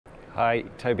Hi,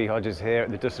 Toby Hodges here at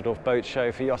the Dusseldorf Boat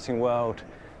Show for Yachting World,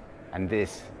 and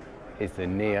this is the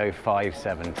Neo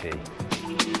 570.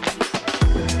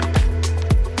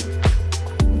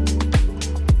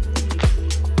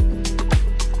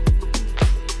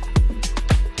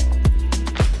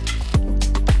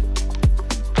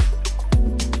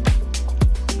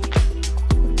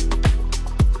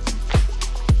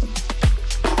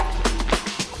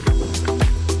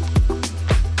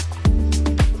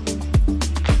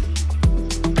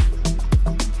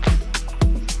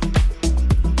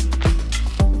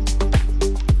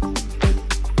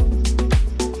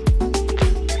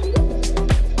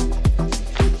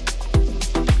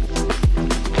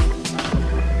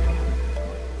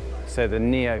 So the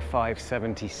Neo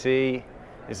 570C,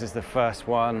 this is the first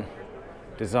one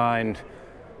designed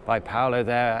by Paolo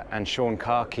there and Sean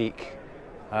Carkeek,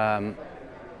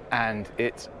 and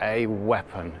it's a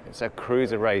weapon. It's a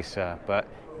cruiser racer, but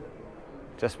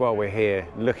just while we're here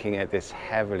looking at this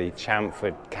heavily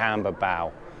chamfered camber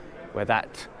bow, where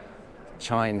that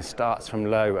chine starts from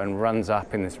low and runs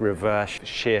up in this reverse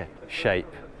sheer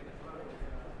shape,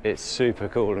 it's super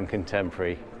cool and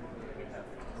contemporary.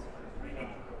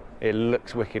 It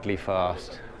looks wickedly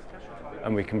fast,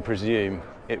 and we can presume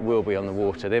it will be on the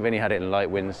water. They've only had it in light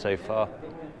winds so far.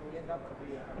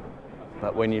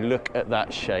 But when you look at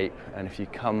that shape, and if you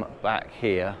come back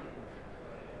here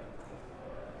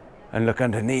and look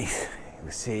underneath,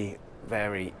 you see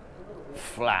very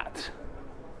flat,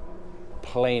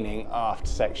 planing aft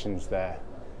sections there.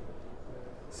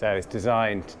 So it's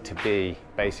designed to be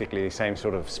basically the same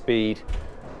sort of speed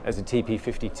as a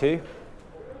TP52.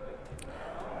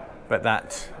 But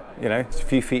that, you know, it's a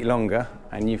few feet longer,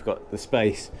 and you've got the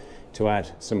space to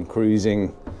add some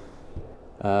cruising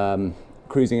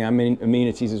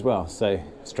amenities as well. So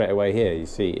straight away here, you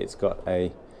see it's got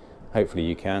a, hopefully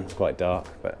you can, it's quite dark,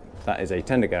 but that is a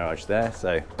tender garage there.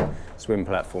 So swim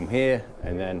platform here,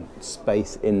 and then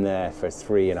space in there for a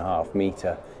 3.5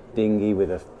 meter dinghy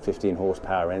with a 15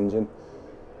 horsepower engine.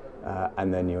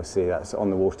 And then you'll see that's on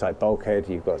the watertight bulkhead.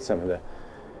 You've got some of the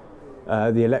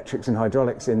electrics and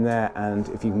hydraulics in there, and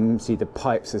if you can see the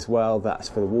pipes as well, that's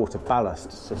for the water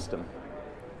ballast system.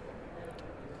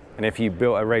 And if you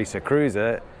built a racer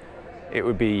cruiser, it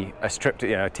would be a stripped,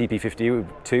 you know, a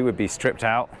TP52 would be stripped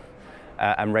out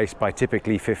and raced by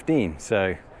typically 15.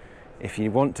 So if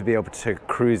you want to be able to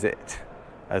cruise it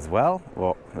as well,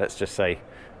 or let's just say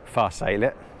fast sail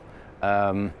it,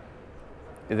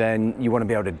 then you want to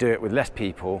be able to do it with less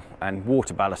people, and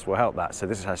water ballast will help that. So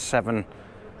this has 700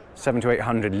 to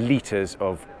 800 litres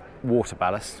of water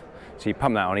ballast. So you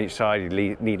pump that on each side, you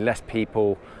need less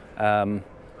people to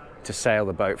sail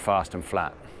the boat fast and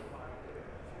flat.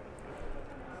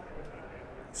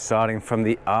 Starting from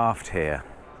the aft here,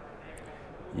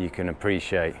 you can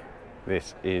appreciate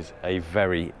this is a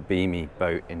very beamy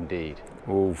boat indeed.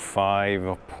 All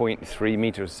 5.3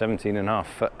 metres, 17.5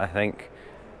 foot, I think,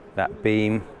 that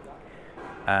beam.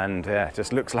 And it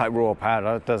just looks like raw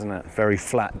powder, doesn't it? Very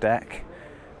flat deck.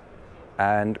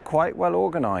 And quite well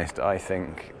organised, I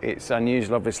think. It's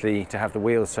unusual, obviously, to have the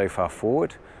wheels so far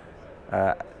forward,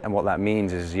 and what that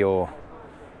means is your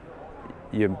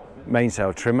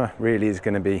mainsail trimmer really is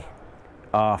going to be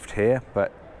aft here.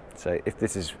 But so if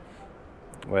this is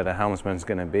where the helmsman's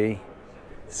going to be,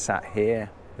 sat here,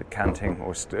 the canting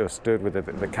or stood with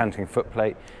the canting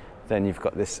footplate, then you've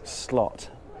got this slot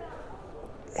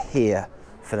here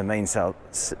for the mainsail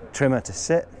trimmer to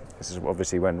sit. This is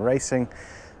obviously when racing.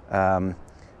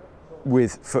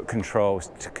 With foot controls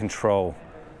to control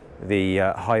the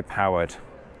high-powered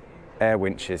air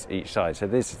winches each side. So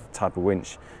this is the type of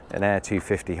winch, an Air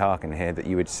 250 Harken here, that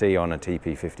you would see on a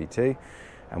TP52.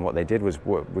 And what they did was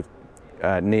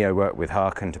Neo worked with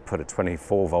Harken to put a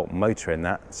 24-volt motor in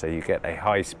that, so you get a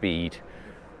high-speed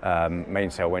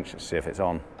mainsail winch. Let's see if it's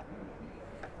on.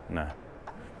 No,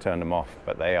 turned them off,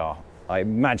 but they are, I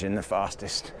imagine, the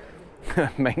fastest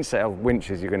mainsail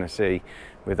winches you're going to see,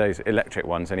 with those electric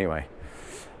ones anyway.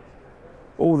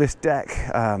 All this deck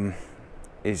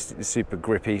is super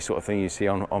grippy sort of thing you see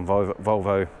on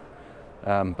Volvo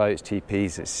boats,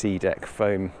 TPs. It's sea deck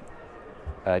foam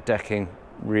decking,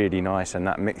 really nice, and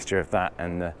that mixture of that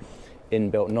and the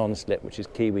inbuilt non-slip, which is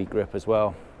Kiwi grip as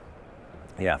well.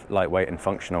 Yeah, lightweight and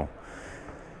functional.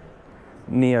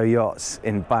 Neo yachts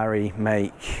in Barry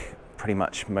make pretty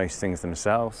much most things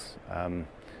themselves,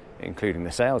 including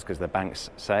the sails, because they're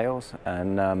Banks sails.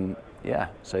 And yeah,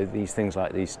 so these things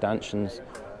like these stanchions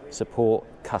support,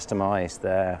 customized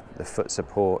there, the foot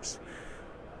supports,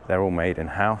 they're all made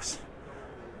in-house.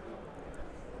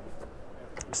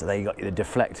 So there you got the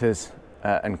deflectors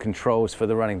and controls for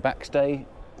the running backstay,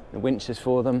 the winches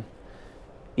for them.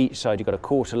 Each side you've got a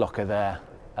quarter locker there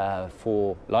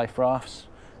for life rafts,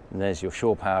 and there's your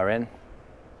shore power in.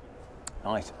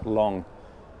 Nice long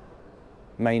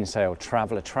mainsail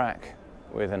traveller track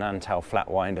with an Antal flat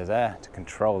winder there to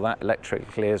control that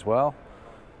electrically as well.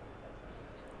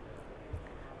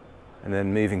 And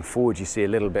then moving forward, you see a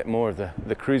little bit more of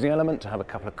the cruising element to have a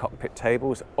couple of cockpit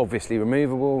tables, obviously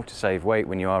removable to save weight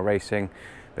when you are racing,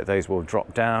 but those will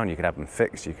drop down. You can have them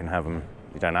fixed, you can have them,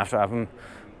 you don't have to have them.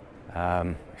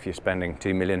 If you're spending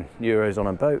 €2 million on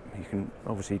a boat, you can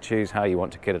obviously choose how you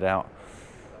want to kit it out.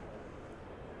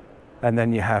 And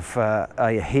then you have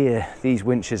here these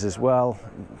winches as well.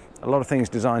 A lot of things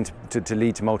designed to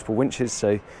lead to multiple winches,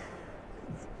 so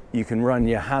you can run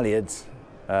your halyards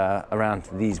around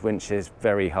these winches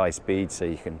very high speed, so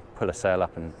you can pull a sail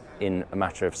up and in a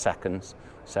matter of seconds,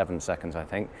 7 seconds I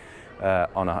think,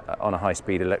 on a high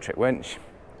speed electric winch.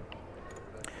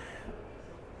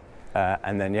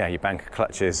 And then yeah, your banker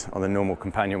clutches on the normal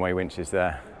companionway winches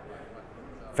there.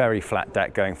 Very flat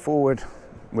deck going forward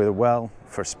with a well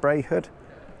for a spray hood.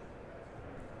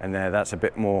 And there, that's a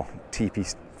bit more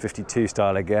TP52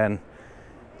 style again,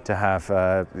 to have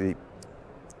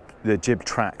the jib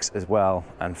tracks as well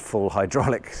and full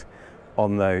hydraulics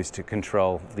on those to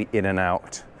control the in and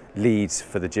out leads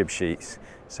for the jib sheets.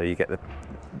 So you get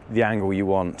the angle you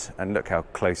want, and look how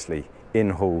closely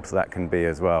in-hauled that can be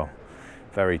as well.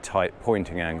 Very tight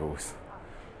pointing angles.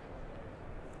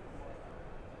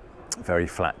 Very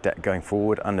flat deck going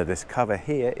forward. Under this cover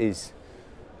here is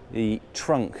the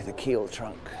trunk, the keel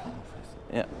trunk.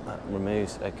 Yeah, that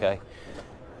removes, okay.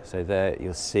 So there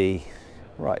you'll see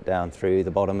right down through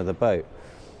the bottom of the boat.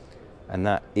 And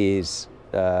that is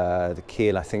the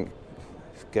keel, I think,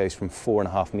 goes from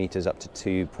 4.5 meters up to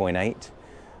 2.8,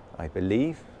 I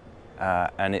believe.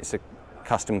 And it's a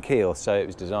custom keel, so it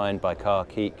was designed by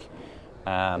Carkeek.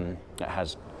 It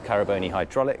has Caraboni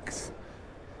hydraulics,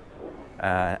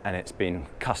 and it's been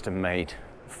custom made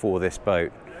for this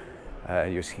boat.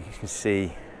 You can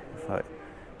see,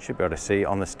 should be able to see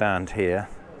on the stand here,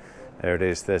 there it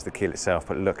is, there's the keel itself,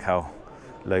 but look how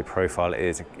low profile it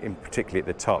is, particularly at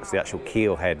the top. So the actual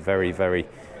keel head, very, very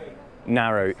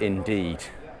narrow indeed.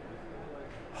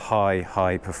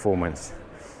 High performance.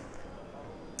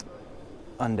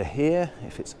 Under here,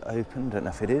 if it's open, don't know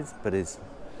if it is, but is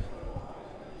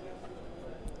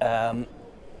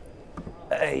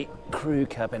a crew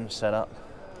cabin setup.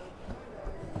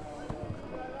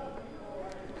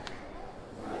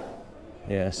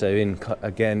 Yeah, so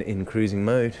again in cruising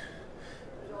mode,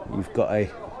 you've got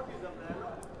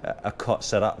a cot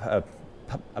set up,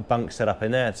 a bunk set up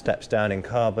in there. It steps down in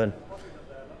carbon,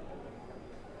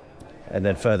 and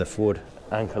then further forward,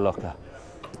 anchor locker.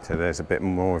 So there's a bit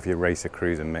more of your racer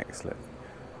cruiser mix. Look,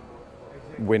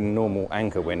 normal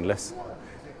anchor windlass.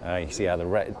 You see how the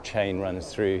red chain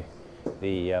runs through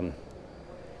the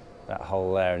that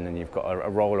hole there, and then you've got a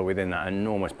roller within that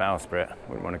enormous bowsprit.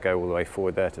 Wouldn't want to go all the way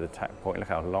forward there to the tack point. Look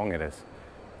how long it is.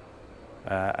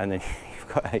 And then you've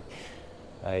got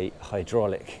a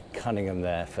hydraulic Cunningham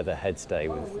there for the headstay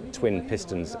with twin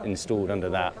pistons installed under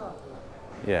that.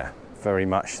 Yeah, very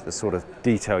much the sort of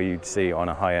detail you'd see on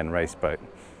a high-end race boat.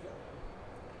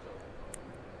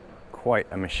 Quite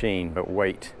a machine, but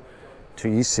wait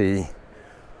till you see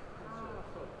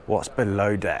what's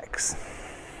below decks.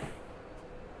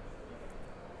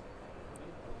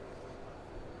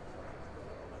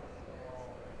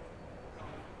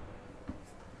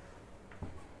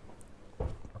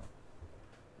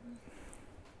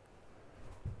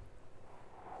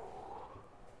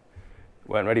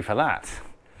 Weren't ready for that.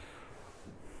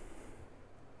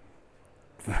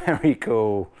 Very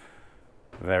cool,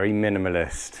 very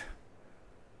minimalist,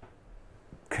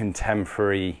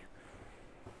 contemporary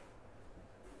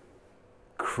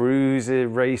cruiser,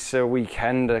 racer,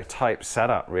 weekender type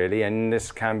setup really, and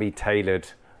this can be tailored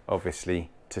obviously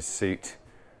to suit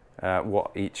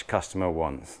what each customer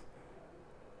wants.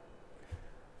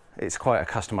 It's quite a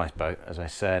customized boat, as I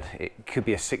said. It could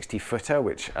be a 60-footer,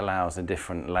 which allows a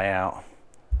different layout.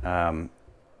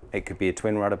 It could be a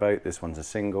twin rudder boat. This one's a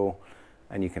single,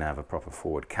 and you can have a proper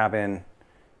forward cabin.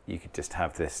 You could just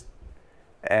have this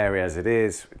area as it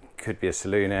is. It could be a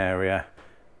saloon area.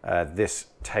 This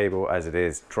table as it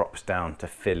is drops down to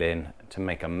fill in to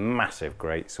make a massive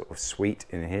great sort of suite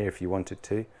in here if you wanted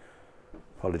to.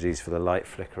 Apologies for the light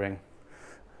flickering.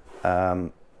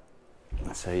 So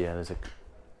yeah,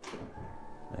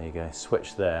 there you go,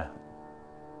 switch there,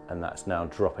 and that's now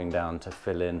dropping down to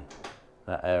fill in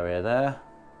that area there.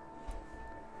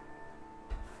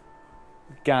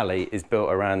 Galley is built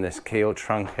around this keel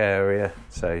trunk area,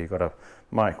 so you've got a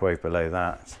microwave below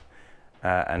that,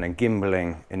 and a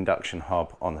gimbaling induction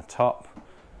hob on the top,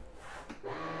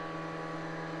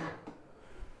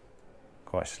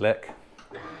 quite slick.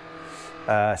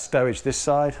 Stowage this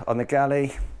side on the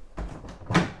galley.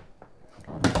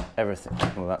 Everything,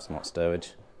 well that's not stowage.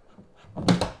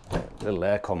 Little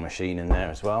aircon machine in there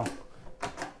as well.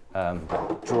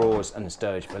 Drawers and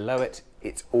stowage below it.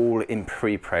 It's all in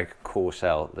pre-preg core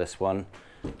cell, this one.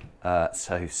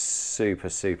 So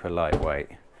super lightweight.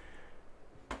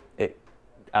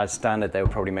 As standard, they'll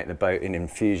probably make the boat in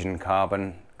infusion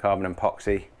carbon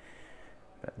epoxy.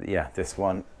 But yeah, this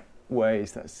one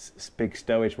weighs, that's big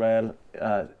stowage rail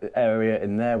area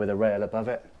in there with a rail above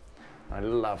it. I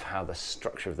love how the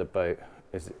structure of the boat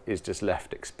is just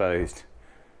left exposed.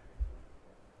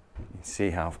 You can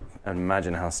see how, and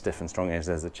imagine how stiff and strong it is.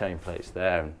 There's the chain plates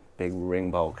there and big ring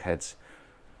bulkheads.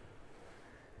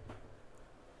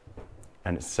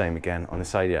 And it's the same again on the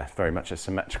side, yeah, very much a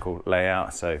symmetrical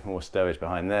layout. So more stowage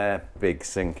behind there, big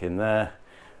sink in there,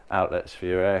 outlets for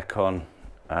your aircon,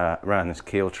 around this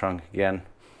keel trunk again.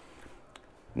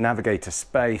 Navigator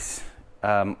space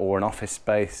or an office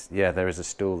space. Yeah, there is a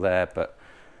stool there, but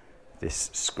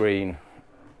this screen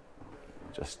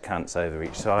just cants over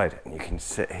each side. And you can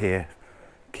sit here,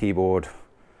 keyboard,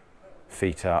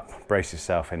 feet up, brace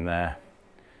yourself in there.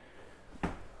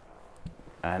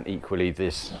 And equally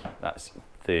that's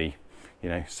the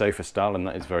sofa style, and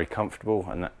that is very comfortable,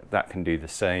 and that can do the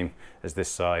same as this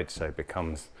side, so it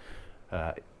becomes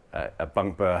a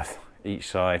bunk berth each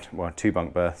side, well 2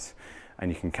 bunk berths, and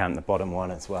you can cant the bottom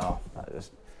one as well.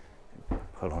 Just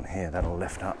pull on here, that'll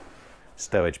lift up.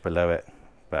 Stowage below it,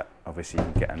 but obviously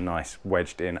you can get a nice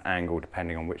wedged in angle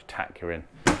depending on which tack you're in.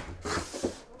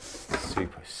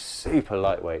 Super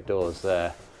lightweight doors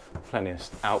there. Plenty of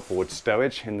outboard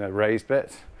stowage in the raised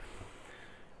bit.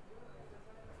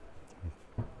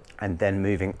 And then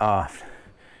moving aft,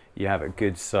 you have a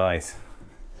good size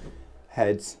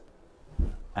heads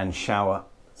and shower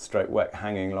stroke wet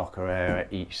hanging locker area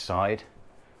each side.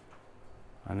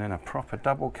 And then a proper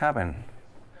double cabin.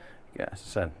 Yeah, as I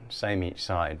said, same each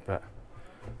side, but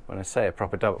when I say a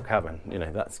proper double cabin,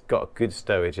 that's got good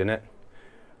stowage in it.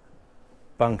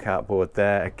 Bunk outboard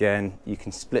there again. You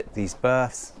can split these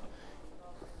berths.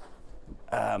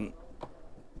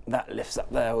 That lifts up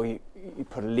there, or you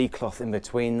put a lee cloth in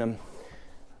between them.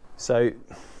 So,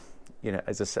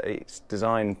 as I say, it's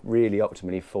designed really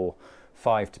optimally for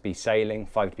 5 to be sailing,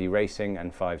 5 to be racing,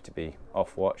 and 5 to be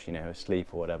off watch, asleep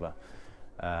or whatever.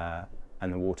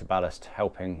 And the water ballast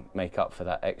helping make up for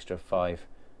that extra 5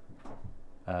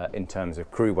 in terms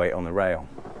of crew weight on the rail.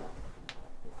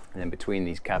 And then between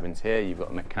these cabins here, you've got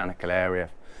a mechanical area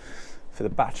for the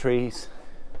batteries.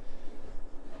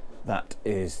 That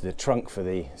is the trunk for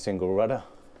the single rudder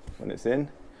when it's in.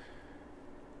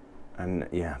 And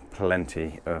yeah,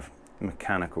 plenty of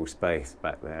mechanical space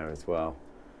back there as well.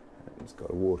 It's got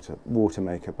a water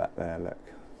maker back there, look,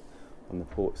 on the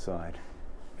port side.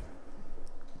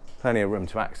 Plenty of room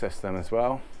to access them as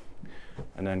well.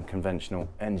 And then conventional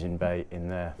engine bay in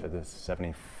there for the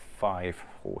 75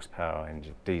 horsepower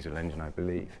engine, diesel engine, I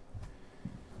believe.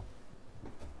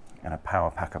 And a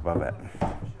power pack above it.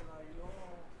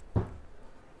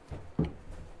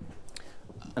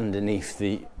 Underneath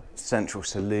the central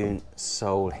saloon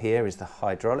sole here is the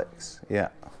hydraulics. Yeah.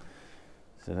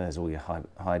 So there's all your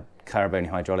Caraboni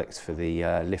hydraulics for the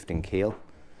lifting keel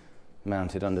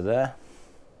mounted under there.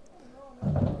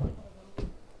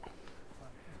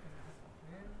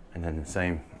 And then the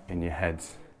same in your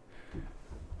heads.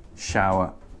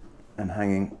 Shower and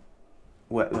hanging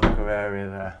wet locker area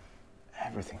there.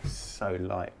 Everything's so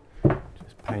light,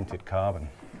 just painted carbon.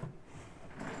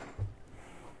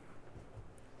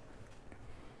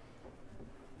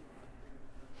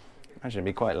 Imagine it'd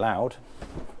be quite loud.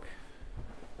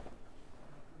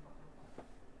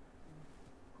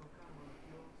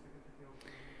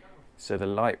 So the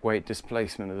lightweight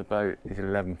displacement of the boat is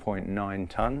 11.9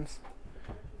 tons,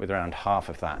 with around half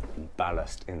of that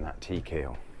ballast in that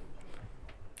T-keel.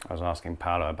 I was asking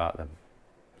Paolo about the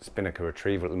spinnaker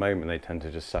retrieval. At the moment they tend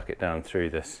to just suck it down through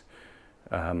this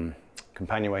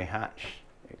companionway hatch.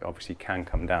 It obviously can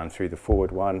come down through the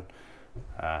forward one,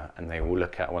 and they will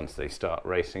look at, once they start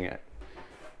racing it,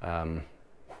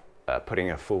 putting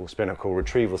a full spinnaker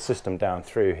retrieval system down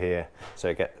through here,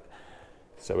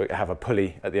 so we have a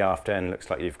pulley at the aft end. Looks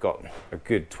like you've got a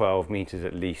good 12 meters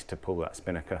at least to pull that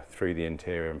spinnaker through the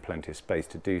interior, and plenty of space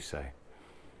to do so.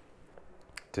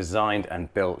 Designed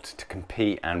and built to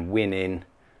compete and win in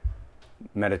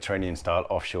Mediterranean style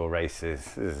offshore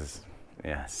races. This is,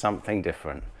 yeah, something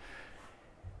different.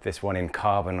 This one in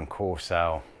carbon and core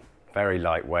cell, very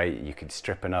lightweight. You could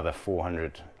strip another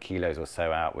 400 kilos or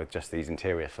so out with just these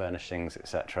interior furnishings,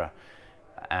 etc.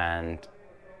 And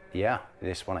yeah,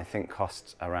 this one I think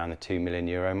costs around the €2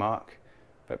 million mark.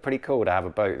 But pretty cool to have a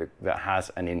boat that has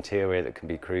an interior that can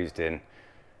be cruised in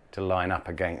to line up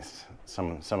against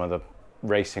some of the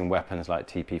racing weapons like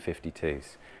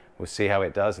TP52s. We'll see how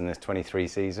it does in this 23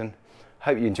 season.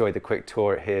 Hope you enjoyed the quick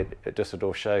tour here at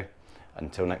Dusseldorf show.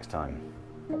 Until next time.